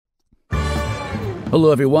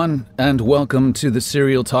Hello everyone, and welcome to the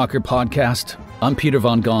Serial Talker podcast. I'm Peter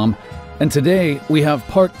Von Gom, and today we have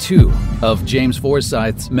part 2 of James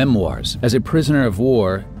Forsythe's memoirs. As a prisoner of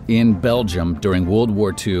war in Belgium during World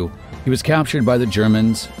War II, he was captured by the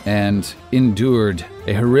Germans and endured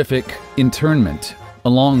a horrific internment,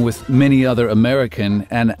 along with many other American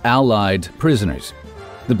and Allied prisoners.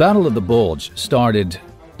 The Battle of the Bulge started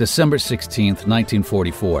December 16,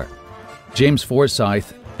 1944. James Forsythe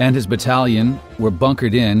and his battalion were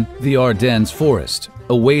bunkered in the Ardennes Forest,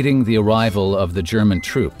 awaiting the arrival of the German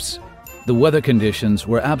troops. The weather conditions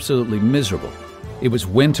were absolutely miserable. It was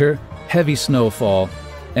winter, heavy snowfall,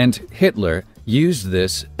 and Hitler used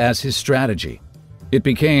this as his strategy. It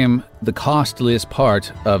became the costliest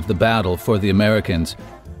part of the battle for the Americans,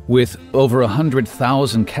 with over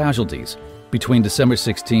 100,000 casualties between December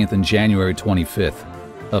 16th and January 25th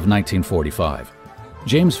of 1945.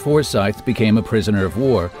 James Forsythe became a prisoner of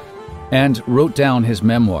war and wrote down his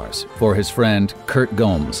memoirs for his friend Kurt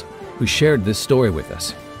Gomes, who shared this story with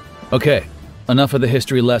us. Okay, enough of the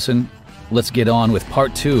history lesson. Let's get on with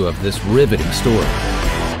part 2 of this riveting story.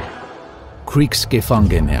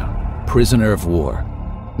 Kriegsgefangener, prisoner of war,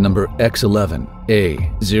 number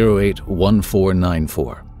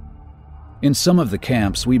X11A081494. In some of the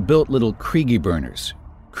camps, we built little Kriegi burners.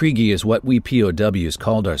 Kriegi is what we POWs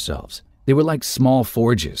called ourselves. They were like small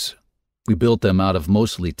forges. We built them out of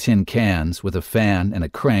mostly tin cans with a fan and a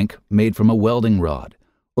crank made from a welding rod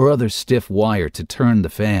or other stiff wire to turn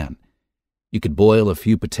the fan. You could boil a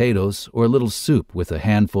few potatoes or a little soup with a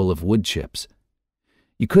handful of wood chips.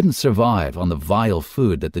 You couldn't survive on the vile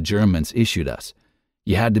food that the Germans issued us.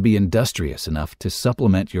 You had to be industrious enough to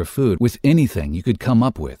supplement your food with anything you could come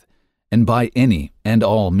up with, and by any and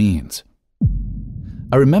all means.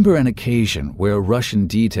 I remember an occasion where a Russian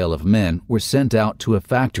detail of men were sent out to a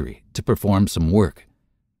factory to perform some work.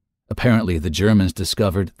 Apparently, the Germans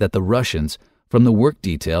discovered that the Russians from the work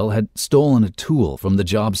detail had stolen a tool from the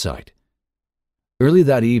job site. Early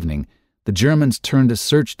that evening, the Germans turned a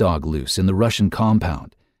search dog loose in the Russian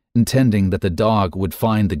compound, intending that the dog would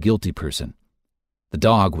find the guilty person. The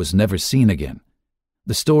dog was never seen again.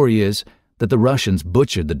 The story is that the Russians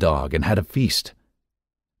butchered the dog and had a feast.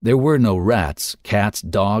 There were no rats, cats,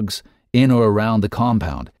 dogs in or around the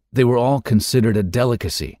compound. They were all considered a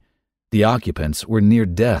delicacy. The occupants were near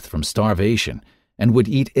death from starvation and would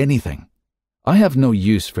eat anything. I have no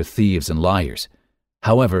use for thieves and liars.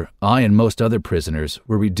 However, I and most other prisoners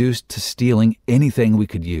were reduced to stealing anything we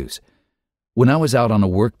could use. When I was out on a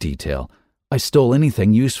work detail, I stole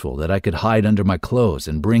anything useful that I could hide under my clothes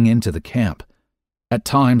and bring into the camp. At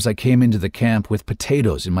times, I came into the camp with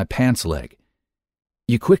potatoes in my pants leg.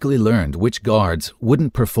 You quickly learned which guards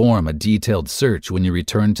wouldn't perform a detailed search when you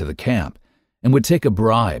returned to the camp and would take a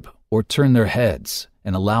bribe or turn their heads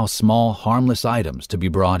and allow small, harmless items to be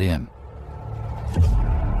brought in.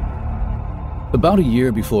 About a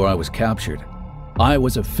year before I was captured, I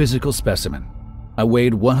was a physical specimen. I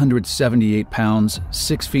weighed 178 pounds,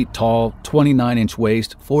 6 feet tall, 29-inch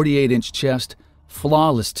waist, 48-inch chest,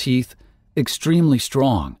 flawless teeth, extremely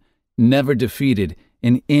strong, never defeated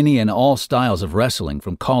in any and all styles of wrestling,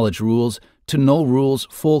 from college rules to no rules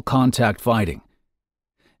full contact fighting.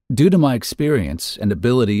 Due to my experience and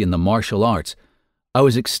ability in the martial arts, I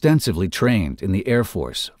was extensively trained in the Air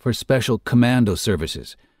Force for special commando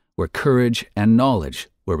services where courage and knowledge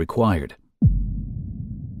were required.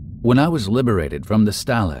 When I was liberated from the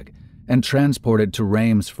Stalag and transported to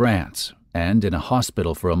Reims, France, and in a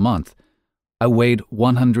hospital for a month, I weighed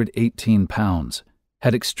 118 pounds.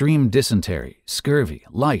 Had extreme dysentery, scurvy,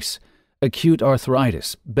 lice, acute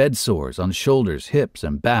arthritis, bed sores on shoulders, hips,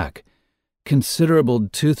 and back, considerable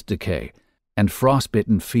tooth decay, and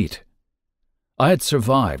frostbitten feet. I had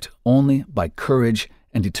survived only by courage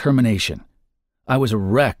and determination. I was a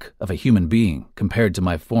wreck of a human being compared to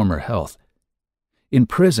my former health. In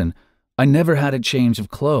prison, I never had a change of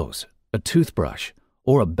clothes, a toothbrush,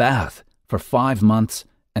 or a bath for 5 months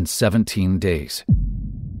and 17 days.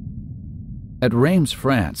 At Reims,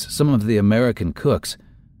 France, some of the American cooks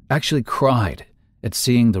actually cried at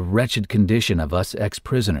seeing the wretched condition of us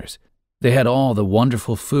ex-prisoners. They had all the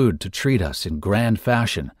wonderful food to treat us in grand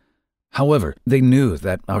fashion. However, they knew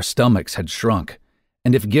that our stomachs had shrunk,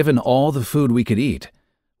 and if given all the food we could eat,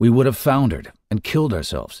 we would have foundered and killed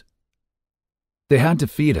ourselves. They had to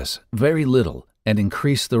feed us very little and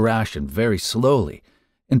increase the ration very slowly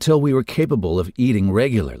until we were capable of eating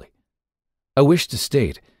regularly. I wish to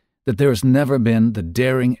state that there has never been the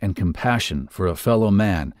daring and compassion for a fellow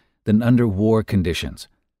man than under war conditions.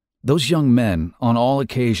 Those young men, on all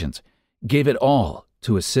occasions, gave it all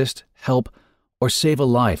to assist, help, or save a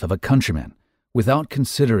life of a countryman without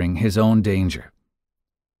considering his own danger.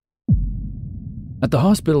 At the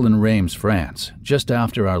hospital in Reims, France, just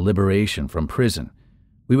after our liberation from prison,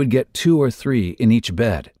 we would get 2 or 3 in each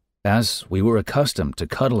bed, as we were accustomed to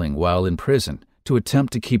cuddling while in prison to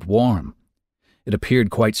attempt to keep warm. It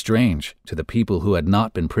appeared quite strange to the people who had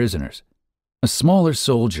not been prisoners. A smaller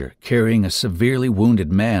soldier carrying a severely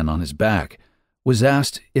wounded man on his back was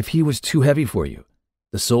asked if he was too heavy for you.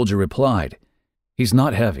 The soldier replied, "He's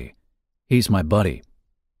not heavy. He's my buddy."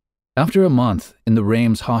 After a month in the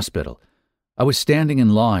Reims hospital, I was standing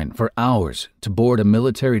in line for hours to board a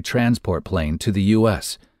military transport plane to the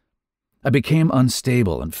U.S. I became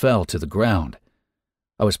unstable and fell to the ground.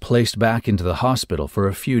 I was placed back into the hospital for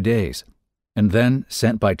a few days, and then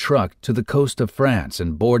sent by truck to the coast of France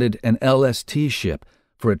and boarded an LST ship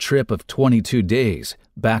for a trip of 22 days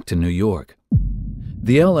back to New York.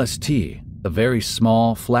 The LST, a very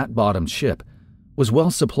small, flat-bottomed ship, was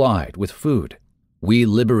well supplied with food. We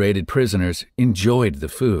liberated prisoners enjoyed the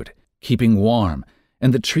food, keeping warm,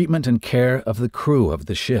 and the treatment and care of the crew of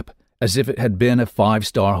the ship, as if it had been a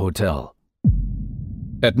 5-star hotel.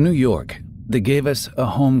 At New York, they gave us a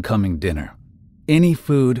homecoming dinner. Any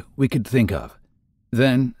food we could think of,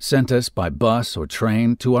 then sent us by bus or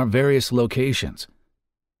train to our various locations.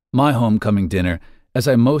 My homecoming dinner, as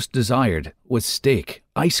I most desired, was steak,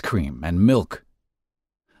 ice cream, and milk.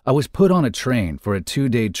 I was put on a train for a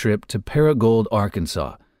 2-day trip to Paragould,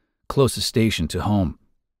 Arkansas, closest station to home.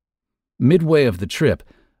 Midway of the trip,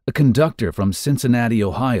 a conductor from Cincinnati,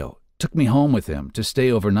 Ohio, took me home with him to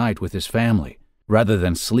stay overnight with his family, rather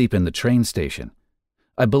than sleep in the train station.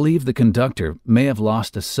 I believe the conductor may have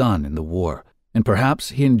lost a son in the war, and perhaps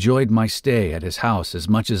he enjoyed my stay at his house as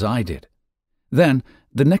much as I did. Then,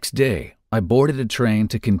 the next day, I boarded a train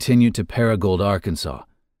to continue to Paragould, Arkansas.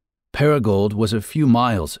 Paragould was a few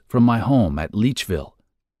miles from my home at Leechville.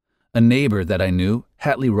 A neighbor that I knew,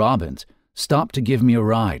 Hatley Robbins, stopped to give me a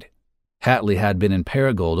ride. Hatley had been in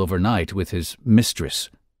Paragould overnight with his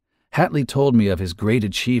mistress. Hatley told me of his great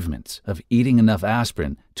achievements of eating enough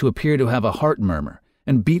aspirin to appear to have a heart murmur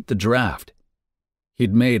and beat the draft.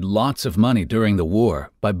 He'd made lots of money during the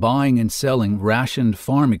war by buying and selling rationed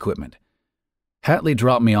farm equipment. Hatley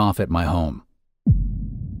dropped me off at my home.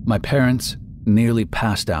 My parents nearly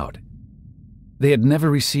passed out. They had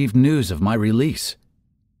never received news of my release.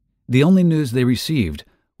 The only news they received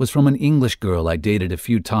was from an English girl I dated a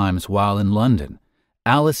few times while in London,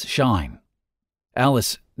 Alice Shine.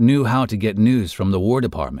 Alice knew how to get news from the War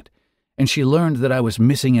Department, and she learned that I was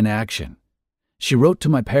missing in action. She wrote to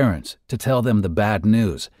my parents to tell them the bad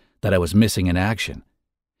news, that I was missing in action.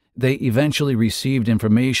 They eventually received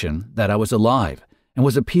information that I was alive and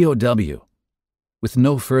was a POW. With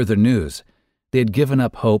no further news, they had given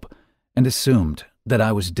up hope and assumed that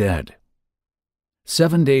I was dead.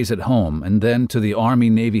 7 days at home and then to the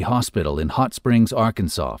Army-Navy Hospital in Hot Springs,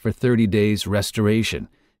 Arkansas for 30 days restoration,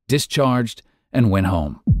 discharged, and went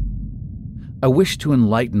home. I wish to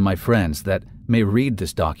enlighten my friends that may read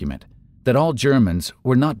this document that all Germans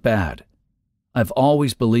were not bad. I've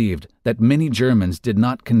always believed that many Germans did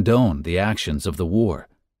not condone the actions of the war,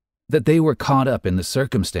 that they were caught up in the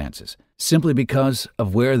circumstances simply because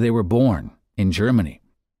of where they were born, in Germany.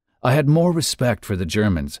 I had more respect for the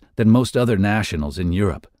Germans than most other nationals in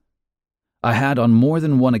Europe. I had on more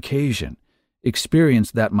than one occasion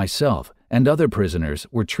experienced that myself and other prisoners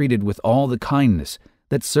were treated with all the kindness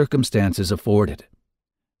that circumstances afforded.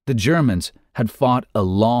 The Germans had fought a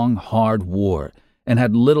long, hard war and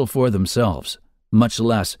had little for themselves, much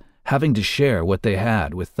less having to share what they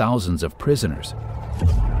had with thousands of prisoners.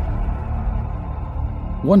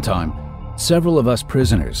 One time, several of us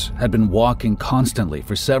prisoners had been walking constantly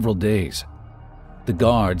for several days. The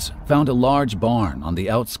guards found a large barn on the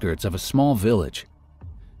outskirts of a small village.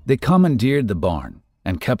 They commandeered the barn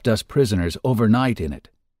and kept us prisoners overnight in it.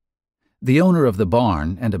 The owner of the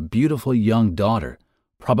barn and a beautiful young daughter,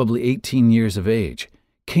 probably 18 years of age,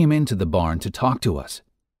 came into the barn to talk to us.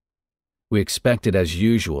 We expected, as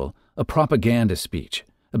usual, a propaganda speech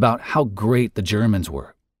about how great the Germans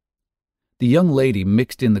were. The young lady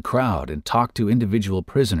mixed in the crowd and talked to individual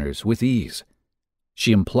prisoners with ease.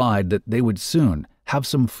 She implied that they would soon have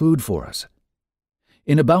some food for us.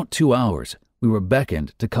 In about 2 hours, we were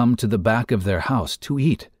beckoned to come to the back of their house to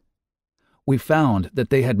eat. We found that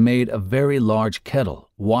they had made a very large kettle,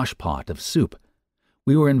 washpot of soup.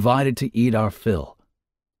 We were invited to eat our fill.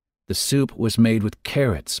 The soup was made with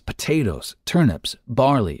carrots, potatoes, turnips,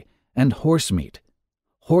 barley, and horse meat.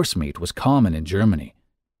 Horse meat was common in Germany.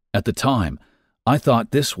 At the time, I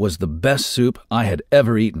thought this was the best soup I had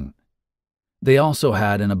ever eaten. They also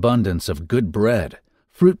had an abundance of good bread,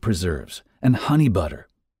 fruit preserves, and honey butter.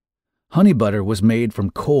 Honey butter was made from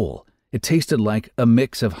coal. It tasted like a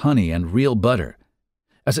mix of honey and real butter,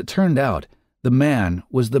 As it turned out, the man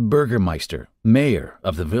was the Burgermeister, mayor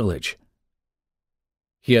of the village.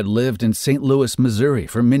 He had lived in St. Louis, Missouri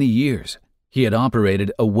for many years. He had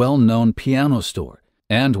operated a well-known piano store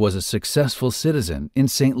and was a successful citizen in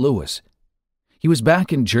St. Louis. He was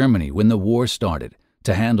back in Germany when the war started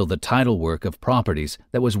to handle the title work of properties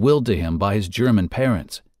that was willed to him by his German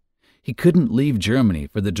parents. He couldn't leave Germany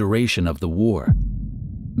for the duration of the war.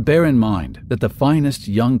 Bear in mind that the finest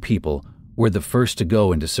young people were the first to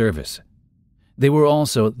go into service. They were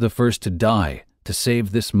also the first to die to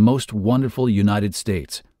save this most wonderful United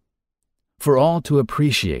States. For all to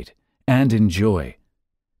appreciate and enjoy,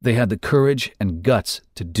 they had the courage and guts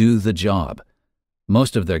to do the job.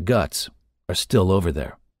 Most of their guts are still over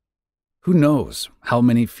there. Who knows how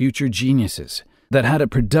many future geniuses that had a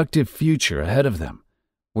productive future ahead of them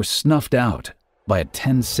were snuffed out by a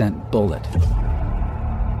 10-cent bullet.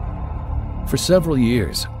 For several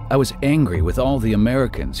years, I was angry with all the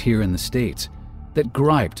Americans here in the States that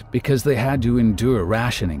griped because they had to endure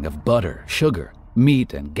rationing of butter, sugar,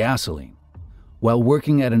 meat, and gasoline, while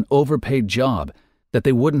working at an overpaid job that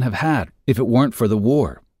they wouldn't have had if it weren't for the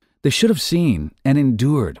war. They should have seen and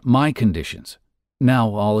endured my conditions. Now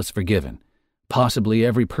all is forgiven. Possibly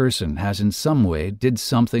every person has in some way did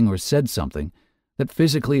something or said something that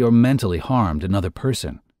physically or mentally harmed another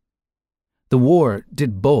person. The war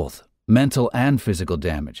did both mental and physical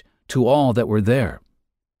damage to all that were there.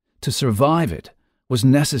 To survive it was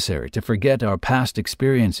necessary to forget our past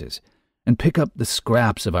experiences and pick up the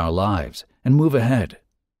scraps of our lives and move ahead.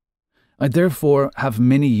 I therefore have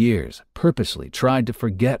many years purposely tried to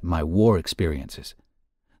forget my war experiences.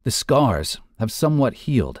 The scars have somewhat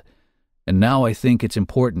healed, and now I think it's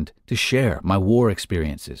important to share my war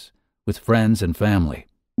experiences with friends and family.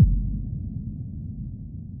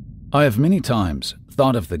 I have many times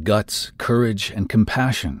thought of the guts, courage, and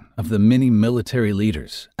compassion of the many military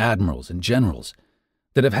leaders, admirals, and generals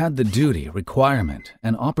that have had the duty, requirement,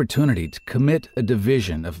 and opportunity to commit a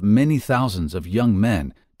division of many thousands of young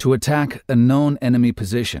men to attack a known enemy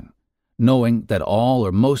position, knowing that all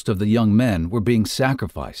or most of the young men were being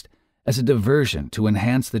sacrificed as a diversion to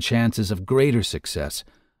enhance the chances of greater success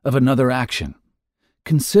of another action.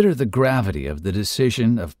 Consider the gravity of the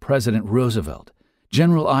decision of President Roosevelt,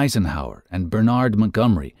 General Eisenhower, and Bernard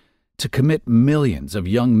Montgomery to commit millions of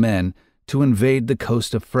young men to invade the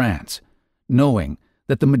coast of France, knowing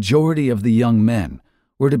that the majority of the young men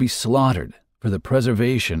were to be slaughtered for the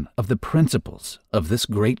preservation of the principles of this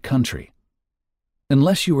great country.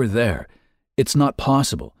 Unless you were there, it's not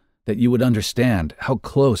possible that you would understand how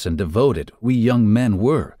close and devoted we young men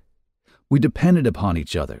were. We depended upon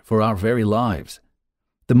each other for our very lives.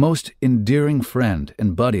 The most endearing friend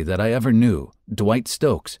and buddy that I ever knew, Dwight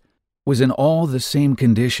Stokes, was in all the same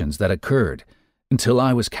conditions that occurred until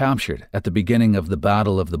I was captured at the beginning of the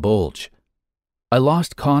Battle of the Bulge. I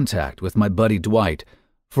lost contact with my buddy Dwight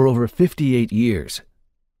for over 58 years.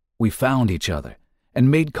 We found each other and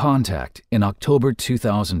made contact in October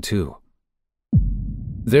 2002.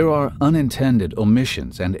 There are unintended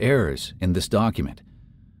omissions and errors in this document.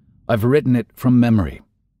 I've written it from memory.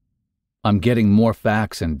 I'm getting more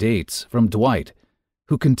facts and dates from Dwight,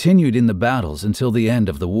 who continued in the battles until the end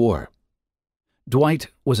of the war. Dwight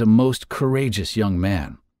was a most courageous young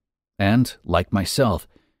man, and, like myself,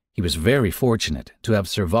 he was very fortunate to have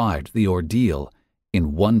survived the ordeal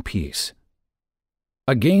in one piece.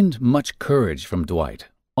 I gained much courage from Dwight.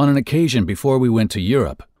 On an occasion before we went to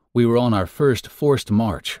Europe, we were on our first forced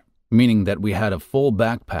march, meaning that we had a full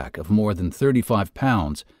backpack of more than 35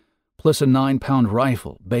 pounds, plus a 9-pound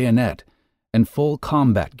rifle, bayonet, and full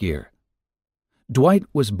combat gear. Dwight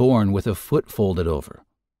was born with a foot folded over.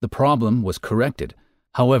 The problem was corrected.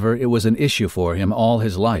 However, it was an issue for him all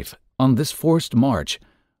his life. On this forced march,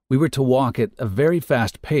 we were to walk at a very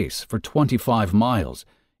fast pace for 25 miles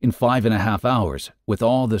in 5.5 hours with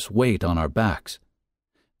all this weight on our backs.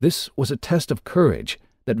 This was a test of courage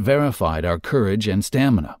that verified our courage and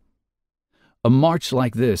stamina. A march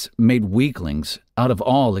like this made weaklings out of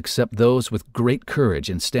all except those with great courage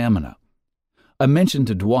and stamina. I mentioned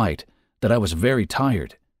to Dwight that I was very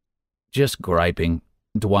tired. Just griping,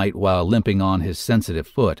 Dwight, while limping on his sensitive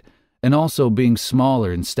foot, and also being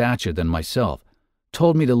smaller in stature than myself,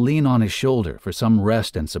 told me to lean on his shoulder for some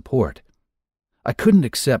rest and support. I couldn't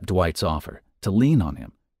accept Dwight's offer to lean on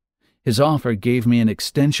him. His offer gave me an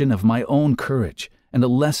extension of my own courage and a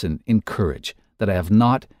lesson in courage that I have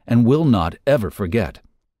not and will not ever forget.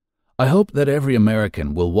 I hope that every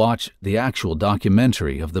American will watch the actual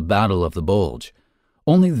documentary of the Battle of the Bulge.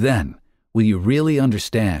 Only then will you really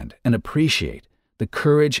understand and appreciate the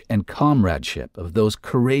courage and comradeship of those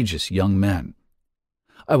courageous young men.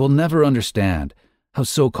 I will never understand how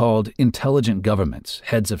so-called intelligent governments,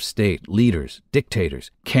 heads of state, leaders, dictators,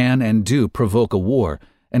 can and do provoke a war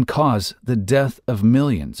and cause the death of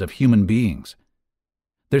millions of human beings.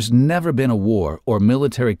 There's never been a war or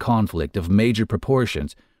military conflict of major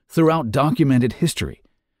proportions throughout documented history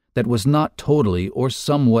that was not totally or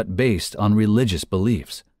somewhat based on religious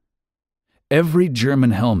beliefs. Every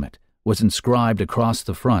German helmet was inscribed across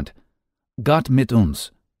the front, Gott mit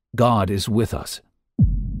uns, God is with us.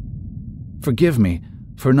 Forgive me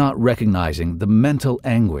for not recognizing the mental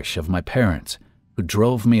anguish of my parents who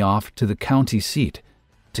drove me off to the county seat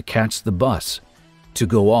to catch the bus to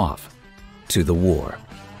go off to the war.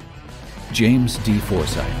 James D.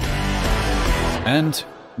 Forsythe. And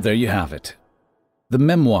there you have it. The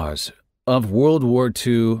memoirs of World War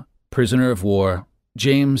II prisoner of war,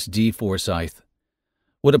 James D. Forsythe.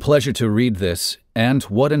 What a pleasure to read this, and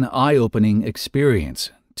what an eye-opening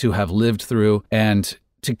experience to have lived through and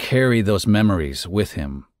to carry those memories with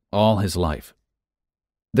him all his life.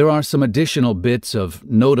 There are some additional bits of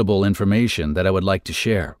notable information that I would like to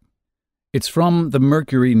share. It's from the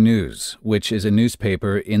Mercury News, which is a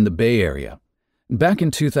newspaper in the Bay Area. Back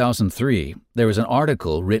in 2003, there was an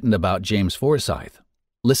article written about James Forsythe.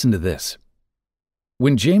 Listen to this.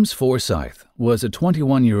 When James Forsythe was a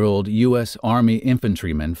 21-year-old U.S. Army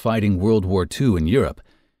infantryman fighting World War II in Europe,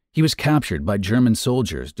 he was captured by German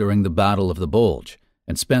soldiers during the Battle of the Bulge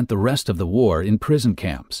and spent the rest of the war in prison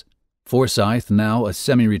camps. Forsythe, now a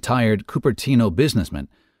semi-retired Cupertino businessman,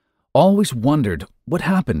 always wondered what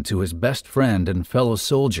happened to his best friend and fellow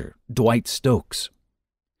soldier, Dwight Stokes.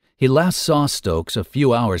 He last saw Stokes a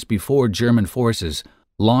few hours before German forces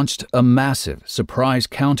launched a massive surprise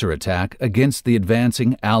counterattack against the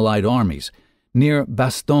advancing Allied armies near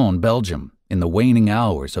Bastogne, Belgium, in the waning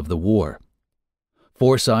hours of the war.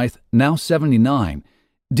 Forsythe, now 79,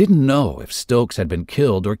 didn't know if Stokes had been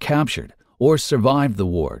killed or captured or survived the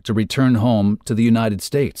war to return home to the United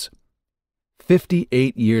States.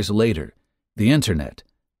 58 years later, the Internet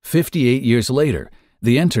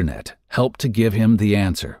helped to give him the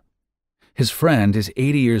answer. His friend is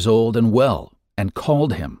 80 years old and well, and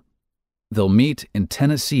called him. They'll meet in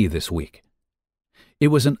Tennessee this week. It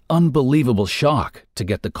was an unbelievable shock to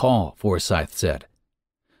get the call, Forsythe said.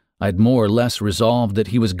 I'd more or less resolved that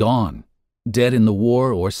he was gone, dead in the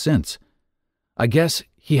war or since. I guess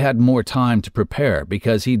he had more time to prepare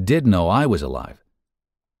because he did know I was alive.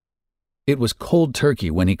 It was cold turkey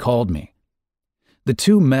when he called me. The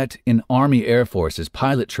two met in Army Air Force's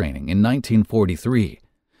pilot training in 1943,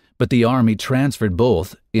 but the Army transferred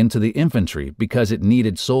both into the infantry because it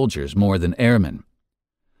needed soldiers more than airmen.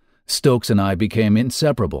 Stokes and I became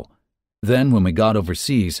inseparable. Then, when we got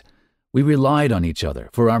overseas, we relied on each other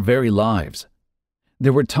for our very lives.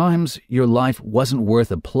 There were times your life wasn't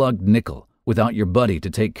worth a plugged nickel without your buddy to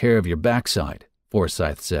take care of your backside,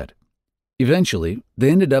 Forsythe said. Eventually,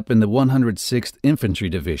 they ended up in the 106th Infantry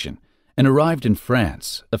Division and arrived in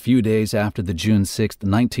France a few days after the June 6,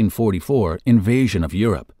 1944 invasion of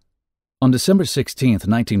Europe. On December 16,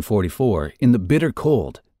 1944, in the bitter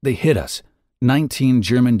cold, they hit us. 19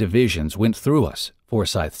 German divisions went through us,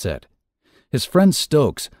 Forsythe said. His friend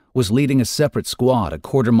Stokes was leading a separate squad a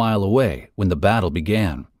quarter-mile away when the battle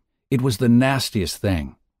began. It was the nastiest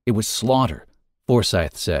thing. It was slaughter,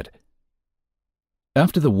 Forsythe said.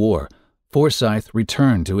 After the war, Forsythe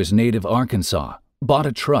returned to his native Arkansas, bought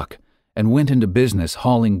a truck, and went into business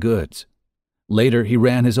hauling goods. Later, he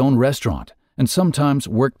ran his own restaurant and sometimes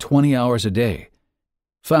worked 20 hours a day.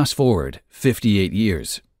 Fast forward 58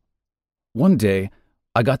 years. One day,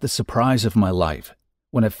 I got the surprise of my life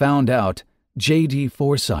when I found out J.D.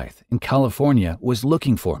 Forsythe in California was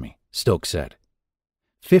looking for me, Stokes said.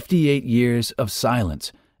 58 years of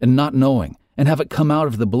silence and not knowing, and have it come out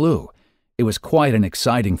of the blue. It was quite an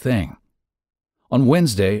exciting thing. On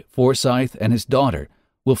Wednesday, Forsythe and his daughter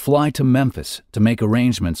will fly to Memphis to make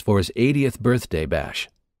arrangements for his 80th birthday bash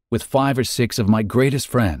with 5 or 6 of my greatest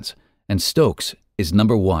friends, and Stokes is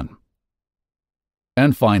number 1.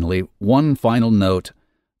 And finally, one final note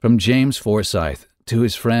from James Forsythe to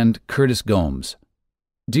his friend Curtis Gomes.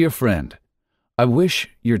 Dear friend, I wish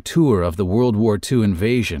your tour of the World War II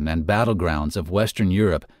invasion and battlegrounds of Western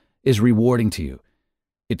Europe is rewarding to you.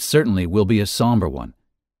 It certainly will be a somber one.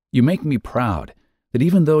 You make me proud that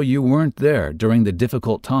even though you weren't there during the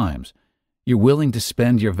difficult times, you're willing to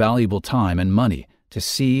spend your valuable time and money to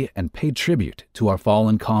see and pay tribute to our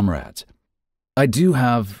fallen comrades. I do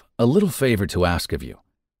have a little favor to ask of you.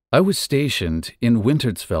 I was stationed in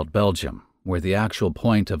Wintersveld, Belgium, where the actual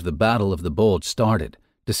point of the Battle of the Bulge started,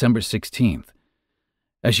 December 16th.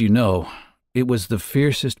 As you know, it was the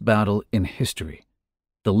fiercest battle in history.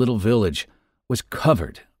 The little village was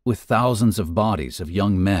covered with thousands of bodies of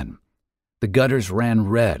young men. The gutters ran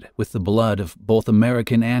red with the blood of both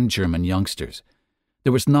American and German youngsters.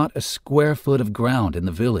 There was not a square foot of ground in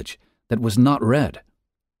the village that was not red.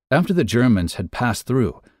 After the Germans had passed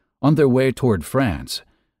through, on their way toward France,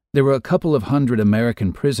 there were a couple of hundred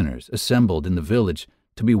American prisoners assembled in the village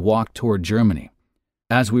to be walked toward Germany.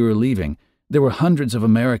 As we were leaving, there were hundreds of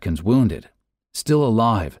Americans wounded, still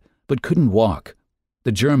alive, but couldn't walk.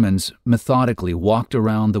 The Germans methodically walked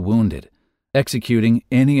around the wounded, executing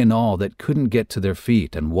any and all that couldn't get to their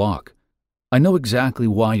feet and walk. I know exactly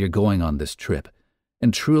why you're going on this trip,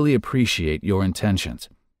 and truly appreciate your intentions.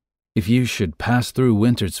 If you should pass through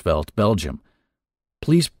Wintersveld, Belgium,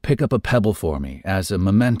 please pick up a pebble for me as a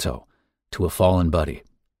memento to a fallen buddy.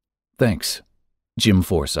 Thanks, Jim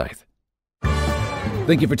Forsythe.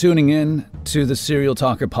 Thank you for tuning in to the Serial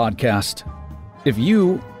Talker podcast. If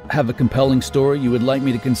you have a compelling story you would like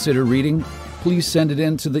me to consider reading, please send it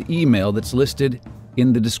in to the email that's listed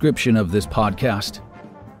in the description of this podcast.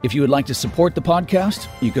 If you would like to support the podcast,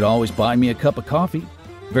 you could always buy me a cup of coffee.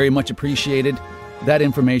 Very much appreciated. That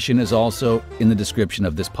information is also in the description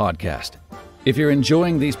of this podcast. If you're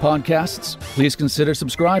enjoying these podcasts, please consider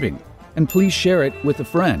subscribing, and please share it with a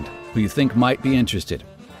friend who you think might be interested.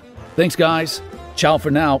 Thanks, guys. Ciao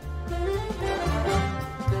for now.